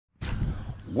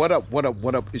What up, what up,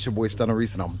 what up? It's your boy Stunner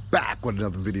Reese, and I'm back with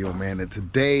another video, man. And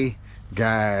today,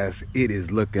 guys, it is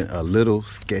looking a little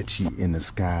sketchy in the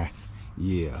sky.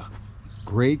 Yeah,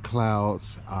 gray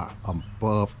clouds are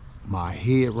above my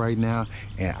head right now,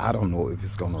 and I don't know if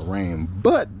it's gonna rain,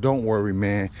 but don't worry,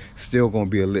 man, still gonna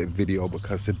be a lit video,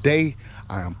 because today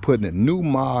I am putting a new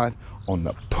mod on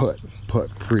the putt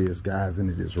Prius, guys, and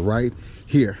it is right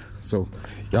here. So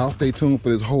y'all stay tuned for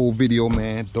this whole video,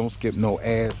 man. Don't skip no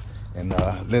ads, and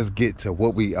let's get to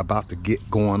what we about to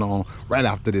get going on right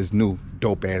after this new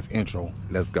dope ass intro.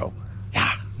 Let's go.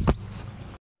 Yeah.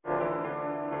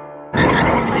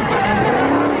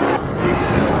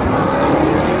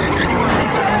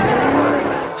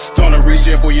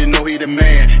 Yeah, boy, you know he the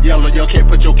man. YELLCAT,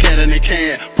 put your cat in the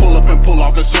can. Pull up and pull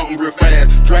off, it's something real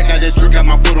fast. Drag out that drink, got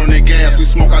my foot on the gas. We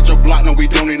smoke out your block, no, we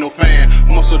don't need no fan.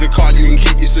 Muscle the car, you can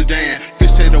keep your sedan.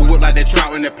 Fish tail the wood like that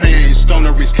trout in the pan.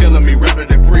 Stoner is killing me, rapper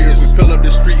the Prius. We fill up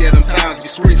the street, yeah, them times be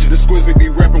screeching. The squizzy be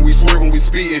rapping, we swerving, we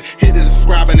speeding. Hit it,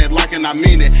 subscribing it, liking, I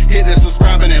mean it. Hit it,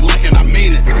 subscribing it, liking, I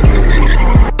mean it.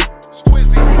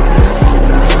 Squizzy.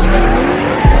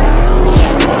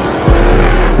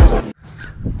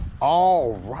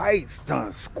 All right,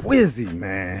 Stunt Squizzy,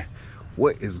 man,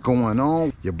 what is going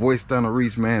on? Your boy Stunner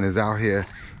Reese, man, is out here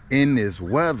in this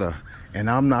weather, and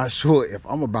I'm not sure if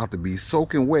I'm about to be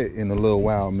soaking wet in a little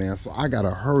while, man. So I gotta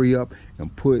hurry up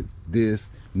and put this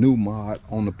new mod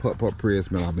on the putt Prius,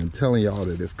 man. I've been telling y'all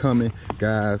that it's coming,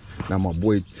 guys. Now my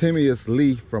boy Timius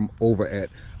Lee from over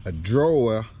at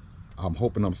Oedro, I'm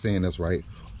hoping I'm saying this right,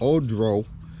 Oedro,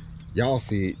 y'all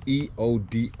see it,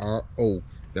 E-O-D-R-O.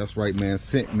 That's right, man,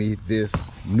 sent me this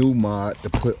new mod to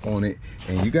put on it,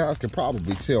 and you guys can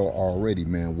probably tell already,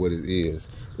 man, what it is.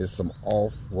 It's some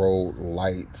off-road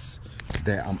lights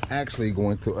that I'm actually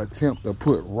going to attempt to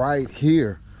put right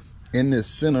here in this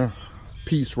center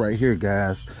piece right here,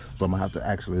 guys. So I'm gonna have to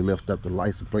actually lift up the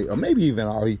license plate, or maybe even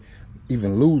I'll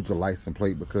even lose the license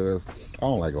plate, because I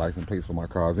don't like license plates for my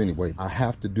cars anyway. I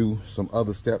have to do some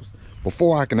other steps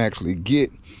before I can actually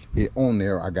get it on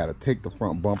there. I gotta take the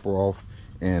front bumper off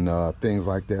and things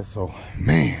like that. So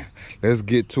man, let's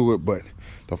get to it. But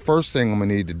the first thing I'm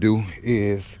gonna need to do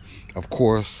is, of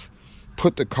course,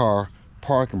 put the car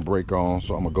parking brake on.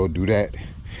 So I'm gonna go do that,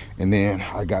 and then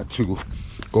I got to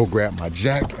go grab my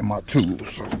jack and my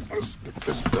tools. So let's get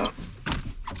this done.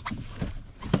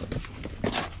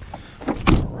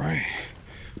 All right,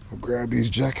 I'll grab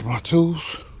these jack and my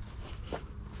tools.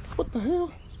 What the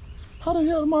hell? How the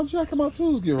hell did my jack and my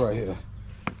tools get right here?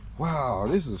 Wow,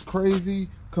 this is crazy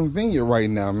convenient right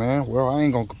now, man. Well, I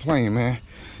ain't gonna complain, man.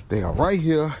 They are right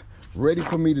here, ready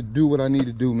for me to do what I need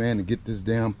to do, man, to get this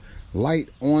damn light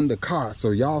on the car. So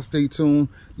y'all stay tuned.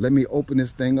 Let me open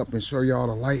this thing up and show y'all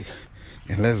the light,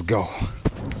 and let's go.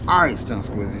 All right, Stunt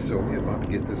Squizzy, so we're about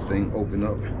to get this thing open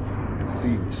up and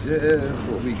see just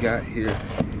what we got here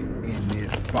in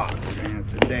this box, man,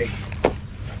 today.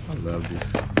 I love this.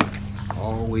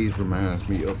 Always reminds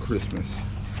me of Christmas.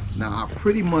 Now, I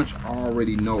pretty much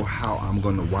already know how I'm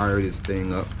going to wire this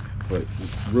thing up, but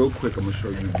real quick, I'm going to show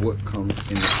you what comes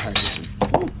in the packaging.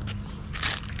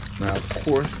 Now, of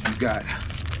course, you got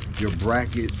your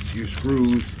brackets, your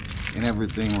screws, and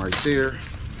everything right there.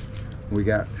 We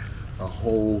got a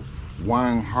whole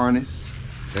wiring harness.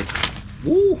 That,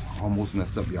 woo, almost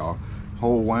messed up, y'all.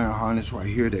 Whole wiring harness right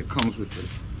here that comes with the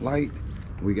light.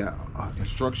 We got an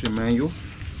instruction manual,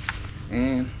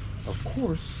 and of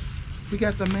course, we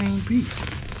got the main piece,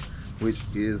 which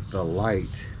is the light.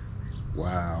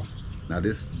 Wow. Now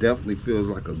this definitely feels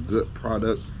like a good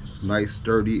product. Nice,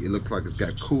 sturdy. It looks like it's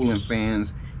got cooling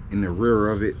fans in the rear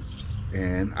of it,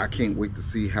 and I can't wait to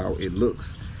see how it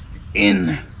looks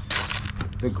in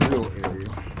the grill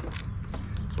area.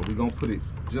 So we're gonna put it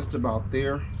just about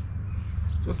there.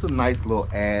 Just a nice little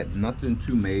add, nothing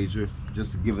too major,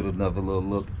 just to give it another little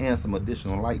look and some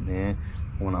additional light, man,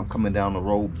 when I'm coming down the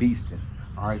road beasting.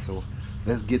 All right, so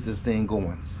let's get this thing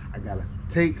going. I gotta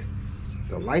take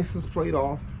the license plate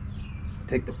off,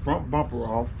 take the front bumper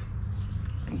off,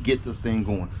 and get this thing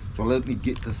going. So let me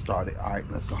get this started. All right,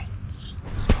 let's go.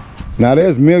 Now,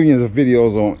 there's millions of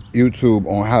videos on YouTube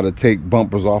on how to take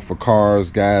bumpers off of cars,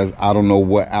 guys. I don't know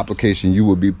what application you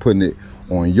would be putting it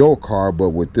on your car, but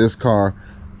with this car,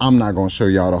 I'm not gonna show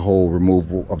y'all the whole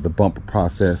removal of the bumper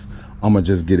process. I'm gonna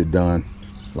just get it done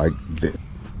like this.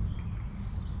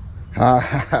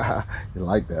 You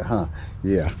like that, huh?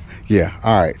 Yeah.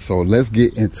 All right, so let's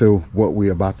get into what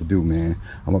we're about to do, man.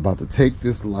 I'm about to take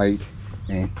this light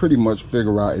and pretty much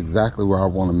figure out exactly where I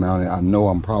want to mount it. I know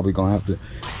I'm probably gonna have to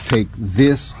take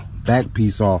this back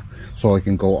piece off so it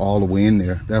can go all the way in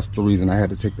there. That's the reason I had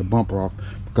to take the bumper off,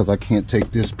 because I can't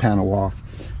take this panel off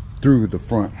through the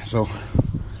front. So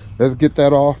let's get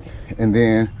that off, and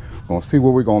then we're gonna see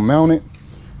where we're gonna mount it,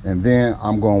 and then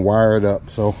I'm gonna wire it up.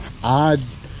 So I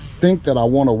think that I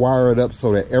want to wire it up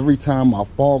so that every time my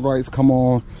fog lights come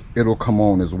on, it'll come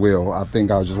on as well. I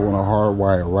think I just want to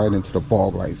hardwire it right into the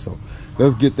fog light. So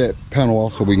let's get that panel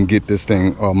off so we can get this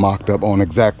thing mocked up on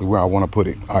exactly where I want to put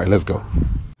it. All right, let's go.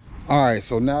 All right,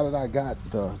 so now that I got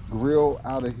the grill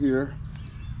out of here,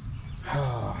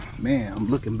 man,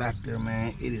 I'm looking back there,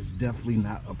 man. It is definitely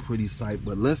not a pretty sight,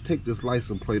 but let's take this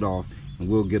license plate off and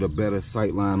we'll get a better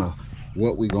sight line of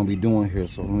what we're gonna be doing here.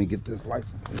 So let me get this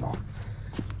license plate off.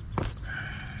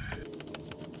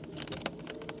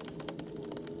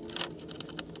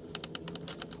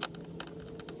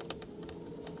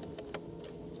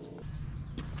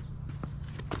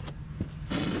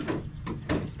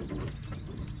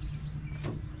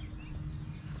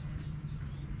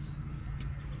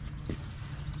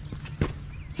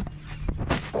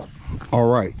 All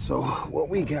right, so what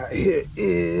we got here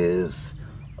is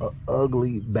an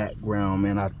ugly background,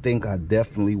 man. I think I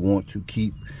definitely want to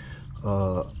keep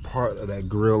part of that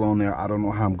grill on there. I don't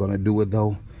know how I'm gonna do it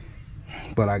though,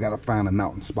 but I gotta find a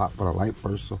mounting spot for the light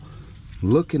first. So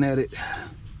looking at it,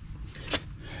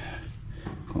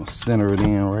 gonna center it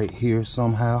in right here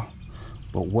somehow.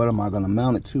 But what am I gonna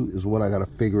mount it to is what I gotta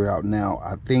figure out now.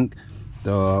 I think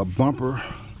the bumper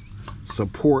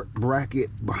support bracket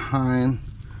behind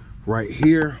right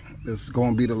here is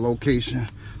going to be the location.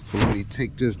 So let me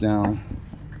take this down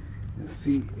and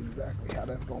see exactly how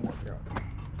that's going to work out.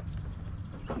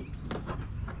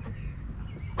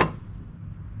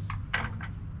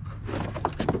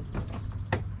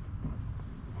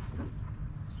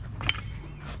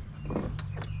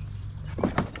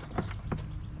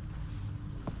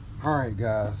 All right,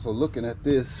 guys, so looking at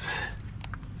this,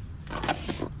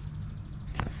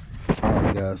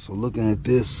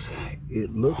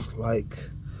 it looks like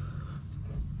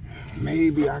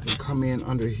maybe I can come in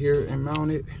under here and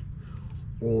mount it,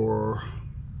 or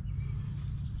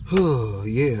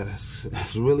yeah,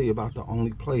 that's really about the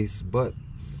only place. But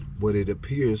what it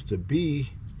appears to be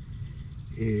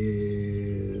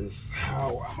is,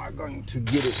 how am I going to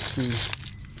get it to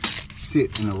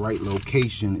sit in the right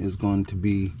location is going to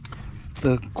be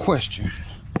the question,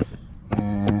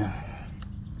 and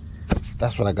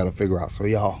that's what I got to figure out. So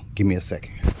y'all give me a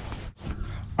second.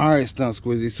 All right, Stunt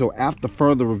Squizzy, so after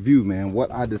further review, man,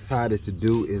 what I decided to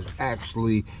do is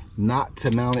actually not to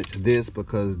mount it to this,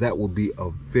 because that would be a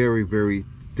very, very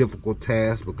difficult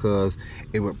task, because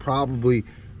it would probably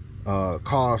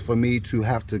cause for me to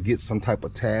have to get some type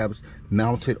of tabs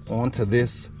mounted onto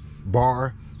this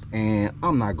bar, and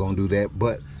I'm not gonna do that.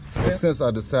 But since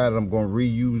I decided I'm gonna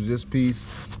reuse this piece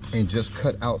and just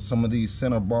cut out some of these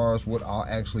center bars, what I'll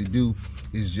actually do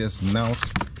is just mount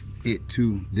it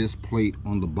to this plate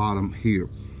on the bottom here,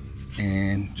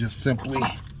 and just simply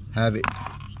have it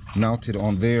mounted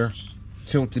on there,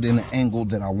 tilted in the angle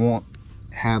that I want,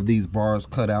 have these bars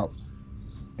cut out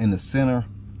in the center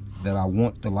that I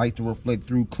want the light to reflect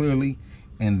through clearly,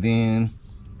 and then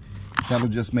that'll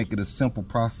just make it a simple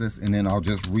process, and then I'll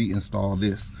just reinstall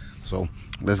this. So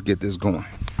let's get this going.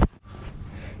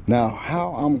 Now,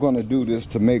 how I'm going to do this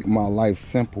to make my life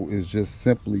simple is just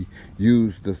simply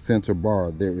use the center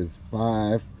bar. There is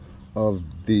 5 of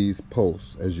these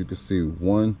posts, as you can see,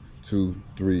 1, 2,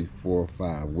 3, 4,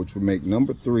 5, which will make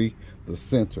number 3 the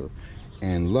center.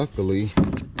 And luckily,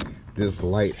 this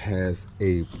light has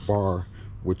a bar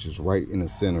which is right in the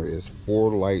center. It's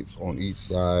 4 lights on each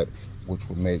side, which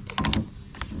will make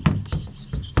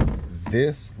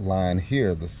this line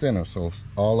here the center. So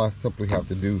all I simply have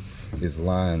to do is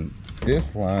line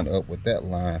this line up with that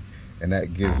line, and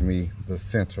that gives me the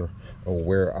center of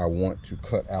where I want to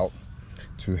cut out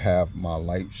to have my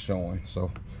light showing.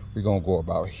 So we're gonna go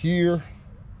about here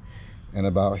and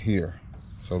about here.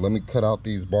 So let me cut out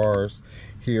these bars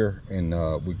here, and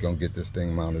we're gonna get this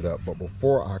thing mounted up. But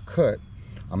before I cut,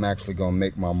 I'm actually gonna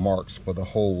make my marks for the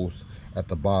holes at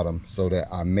the bottom, so that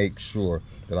I make sure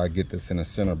that I get this in the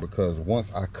center, because once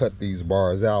I cut these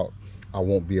bars out, I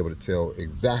won't be able to tell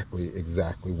exactly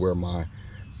where my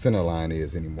center line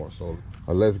is anymore. So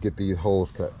let's get these holes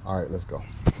cut. All right, let's go.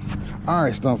 All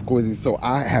right, Stunt Squizzy, so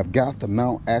I have got the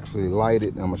mount actually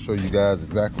lighted, and I'm gonna show you guys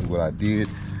exactly what I did.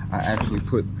 I actually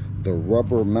put the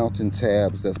rubber mounting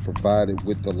tabs that's provided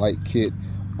with the light kit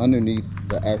underneath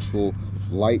the actual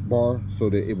light bar, so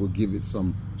that it will give it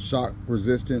some shock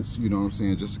resistance, you know what I'm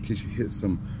saying, just in case you hit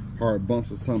some hard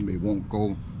bumps or something,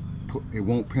 it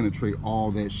won't penetrate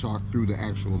all that shock through the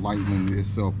actual light unit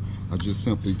itself. I just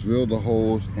simply drilled the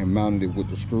holes and mounted it with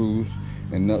the screws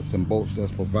and nuts and bolts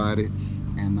that's provided.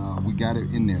 and we got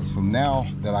it in there. So now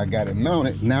that I got it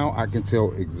mounted, now I can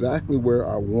tell exactly where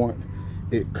I want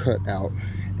it cut out,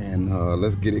 and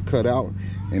let's get it cut out,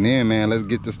 and then man, let's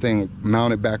get this thing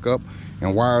mounted back up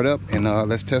and wired up, and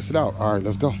let's test it out. All right,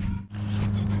 let's go.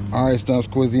 All right, Stunt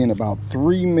Squizzy, in about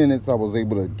 3 minutes I was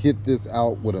able to get this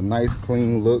out with a nice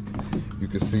clean look. You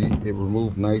can see it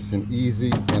removed nice and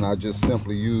easy, and I just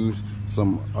simply used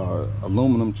some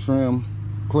aluminum trim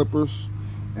clippers,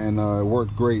 and it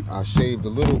worked great. I shaved the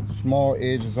little small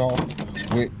edges off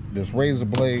with this razor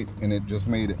blade, and it just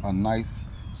made it a nice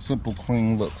simple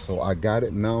clean look. So I got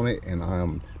it mounted, and I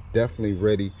am definitely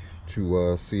ready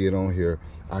to see it on here.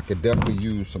 I could definitely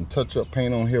use some touch-up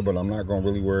paint on here, but I'm not gonna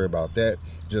really worry about that.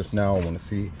 Just now I want to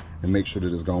see and make sure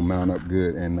that it's gonna mount up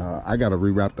good, and I gotta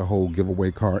rewrap the whole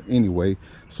giveaway card anyway,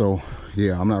 so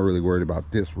yeah, I'm not really worried about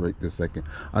this right this second.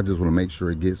 I just want to make sure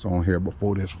it gets on here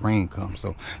before this rain comes.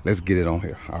 So let's get it on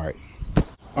here.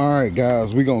 All right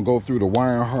guys, we're gonna go through the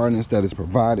wiring harness that is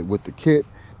provided with the kit.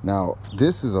 Now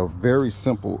this is a very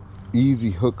simple,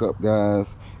 easy hookup,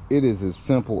 guys. It is as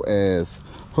simple as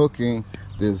hooking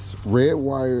this red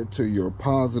wire to your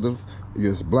positive,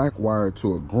 this black wire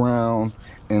to a ground,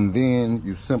 and then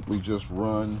you simply just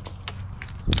run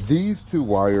these two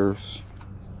wires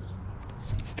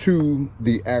to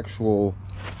the actual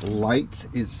light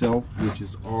itself, which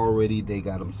is already, they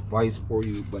got them spliced for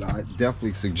you, but I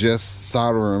definitely suggest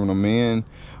soldering them in.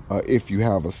 If you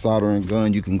have a soldering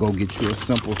gun, you can go get you a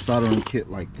simple soldering kit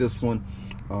like this one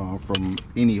from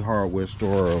any hardware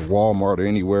store or Walmart or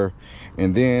anywhere.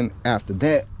 And then after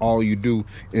that, all you do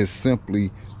is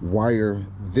simply wire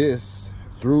this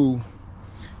through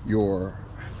your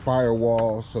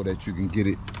firewall so that you can get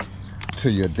it to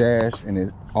your dash, and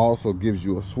it also gives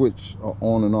you a switch,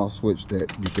 on and off switch,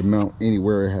 that you can mount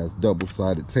anywhere. It has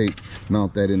double-sided tape.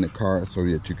 Mount that in the car so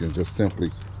that you can just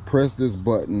simply press this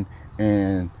button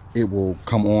and it will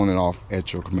come on and off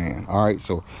at your command. All right,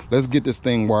 so let's get this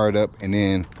thing wired up, and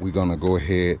then we're gonna go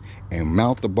ahead and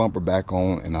mount the bumper back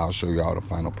on, and I'll show y'all the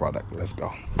final product. Let's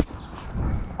go.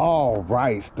 All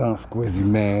right, Stunt Squizzy,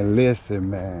 man, listen,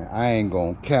 man, I ain't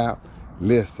gonna cap.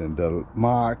 Listen, the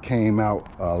mod came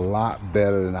out a lot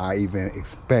better than I even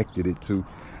expected it to.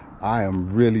 I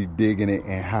am really digging it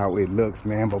and how it looks,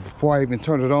 man. But before I even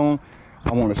turn it on,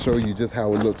 I want to show you just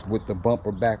how it looks with the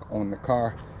bumper back on the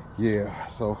car. Yeah,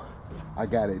 so I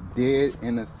got it dead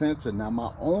in the center. Now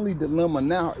my only dilemma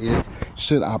now is,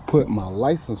 should I put my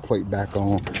license plate back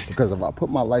on? Because if I put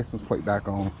my license plate back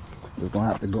on, it's gonna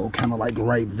have to go kind of like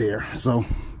right there. So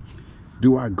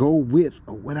do I go with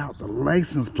or without the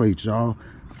license plate, y'all?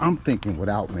 I'm thinking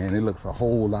without, man. It looks a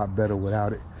whole lot better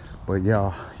without it. But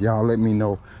y'all let me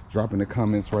know, drop in the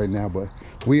comments right now. But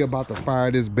we about to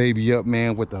fire this baby up,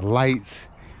 man, with the lights,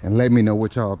 and let me know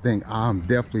what y'all think. I'm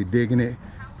definitely digging it,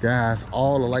 guys.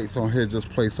 All the lights on here just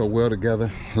play so well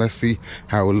together. Let's see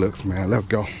how it looks, man. Let's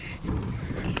go.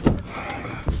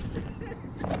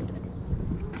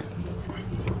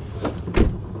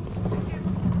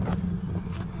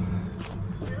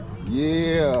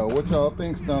 Yeah, what y'all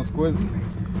think, Stunt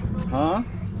Squizzy? Huh?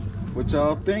 What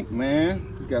y'all think,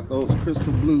 man? We got those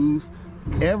crystal blues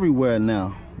everywhere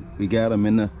now. We got them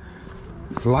in the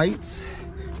lights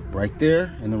right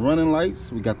there, in the running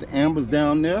lights. We got the ambers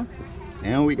down there,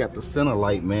 and we got the center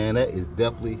light, man. That is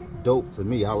definitely dope to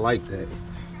me. I like that.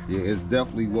 Yeah, it's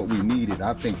definitely what we needed.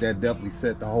 I think that definitely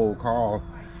set the whole car off.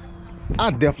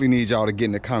 I definitely need y'all to get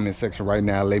in the comment section right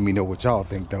now. Let me know what y'all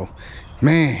think, though.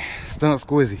 Man, Stunt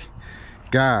Squizzy.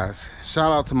 Guys, shout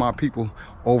out to my people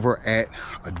over at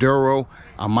Oedro.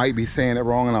 I might be saying it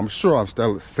wrong, and I'm sure I'm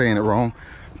still saying it wrong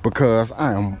because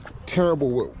I am terrible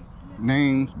with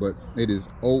names, but it is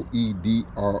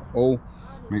Oedro.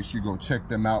 Make sure you go check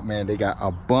them out, man. They got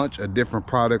a bunch of different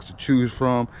products to choose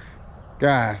from.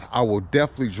 Guys, I will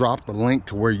definitely drop the link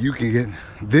to where you can get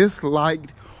this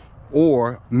light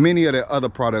or many of the other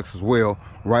products as well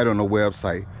right on the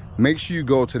website. Make sure you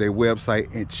go to their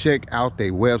website and check out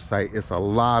their website. It's a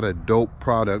lot of dope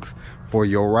products for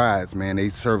your rides, man. They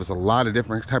service a lot of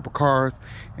different type of cars.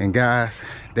 And guys,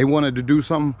 they wanted to do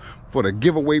something for the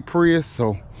giveaway Prius,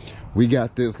 so we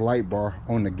got this light bar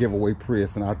on the giveaway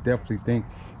Prius, and I definitely think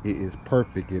it is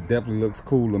perfect. It definitely looks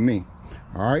cool to me.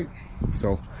 All right,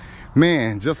 so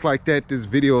man, just like that, this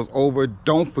video is over.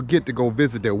 Don't forget to go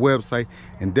visit their website,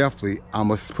 and definitely I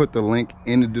must put the link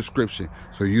in the description,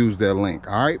 so use that link.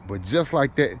 All right, but just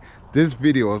like that, this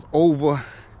video is over.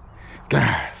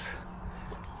 Guys,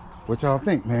 what y'all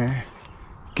think, man?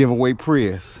 Giveaway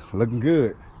Prius looking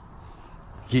good.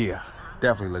 Yeah,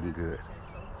 definitely looking good.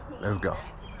 Let's go.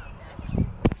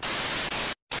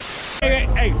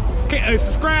 Hey,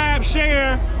 subscribe,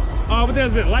 share, What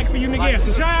does it? Like for you nigga? Yeah,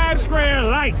 subscribe, square,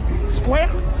 like. Square?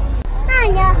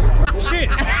 Shit.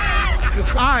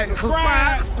 Alright,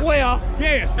 subscribe, square.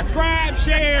 Yeah, subscribe,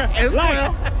 share, And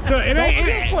like. So it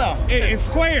ain't square. It's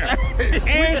square.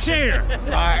 And share.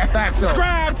 Alright, that's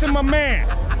Subscribe to my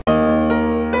man.